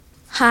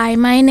Hi,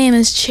 my name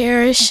is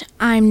Cherish.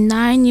 I'm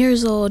 9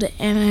 years old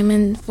and I'm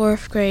in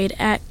 4th grade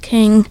at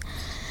King.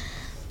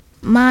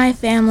 My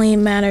family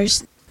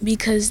matters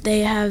because they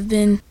have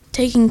been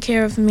taking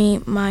care of me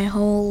my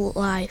whole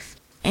life,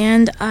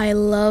 and I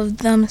love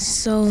them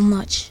so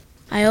much.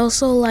 I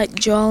also like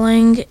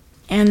drawing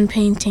and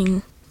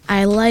painting.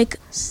 I like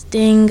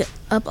staying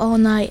up all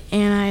night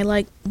and I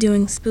like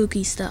doing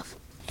spooky stuff.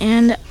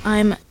 And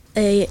I'm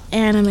a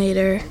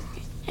animator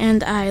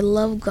and I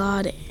love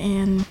God,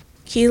 and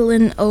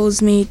Keelan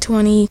owes me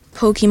 20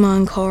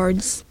 Pokemon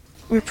cards.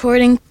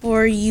 Reporting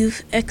for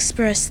Youth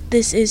Express,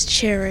 this is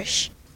Cherish.